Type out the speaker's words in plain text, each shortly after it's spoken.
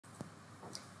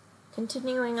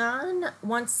Continuing on,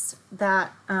 once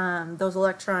that those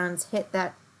electrons hit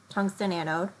that tungsten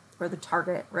anode, or the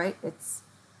target, right, it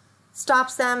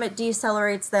stops them, it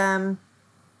decelerates them.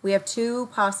 We have two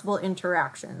possible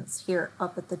interactions here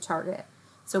up at the target.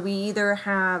 So we either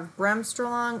have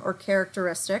Bremsstrahlung or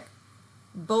characteristic.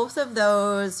 Both of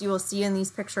those you will see in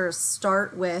these pictures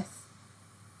start with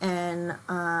an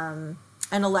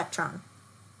electron,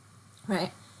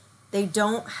 right? They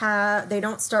don't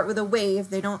start with a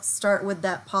wave, they don't start with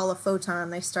that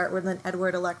polyphoton, they start with an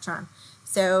Edward electron.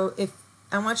 So if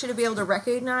I want you to be able to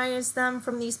recognize them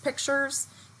from these pictures,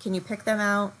 can you pick them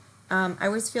out? I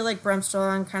always feel like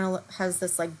Bremsstrahlung kind of has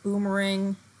this like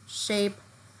boomerang shape,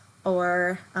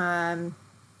 or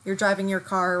you're driving your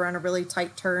car around a really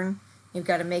tight turn, you've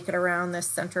got to make it around this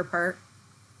center part.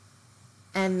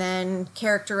 And then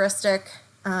characteristic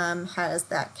has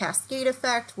that cascade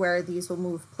effect where these will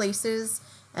move places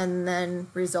and then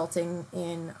resulting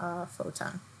in a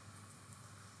photon.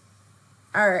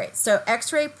 All right, so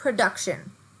X-ray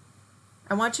production.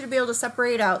 I want you to be able to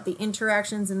separate out the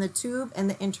interactions in the tube and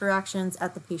the interactions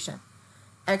at the patient.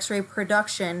 X-ray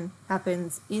production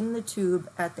happens in the tube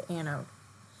at the anode.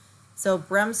 So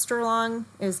Bremsstrahlung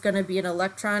is going to be an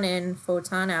electron in,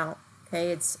 photon out.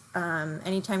 Okay, it's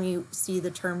anytime you see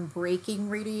the term braking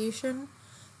radiation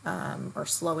or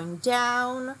slowing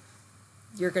down,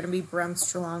 you're going to be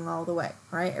Bremsstrahlung all the way,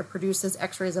 right? It produces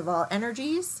X-rays of all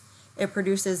energies. It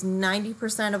produces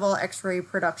 90% of all X-ray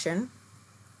production.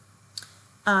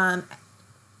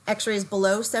 X-rays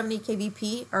below 70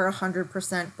 kVp are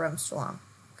 100% Bremsstrahlung,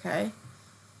 okay?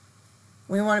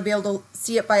 We want to be able to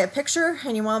see it by a picture,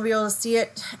 and you want to be able to see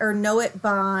it or know it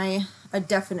by a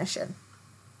definition.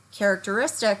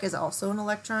 Characteristic is also an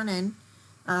electron in.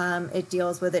 It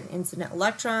deals with an incident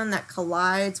electron that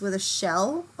collides with a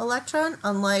shell electron,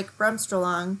 unlike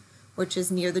Bremsstrahlung, which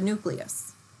is near the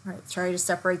nucleus. All right, try to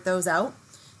separate those out.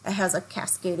 It has a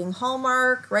cascading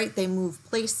hallmark, right? They move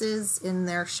places in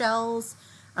their shells.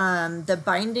 The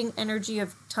binding energy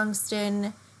of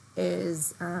tungsten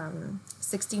is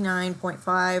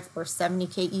 69.5 or 70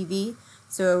 keV.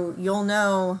 So you'll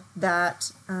know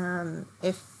that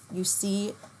if you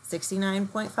see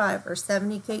 69.5 or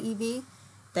 70 keV,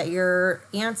 that your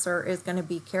answer is going to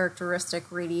be characteristic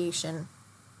radiation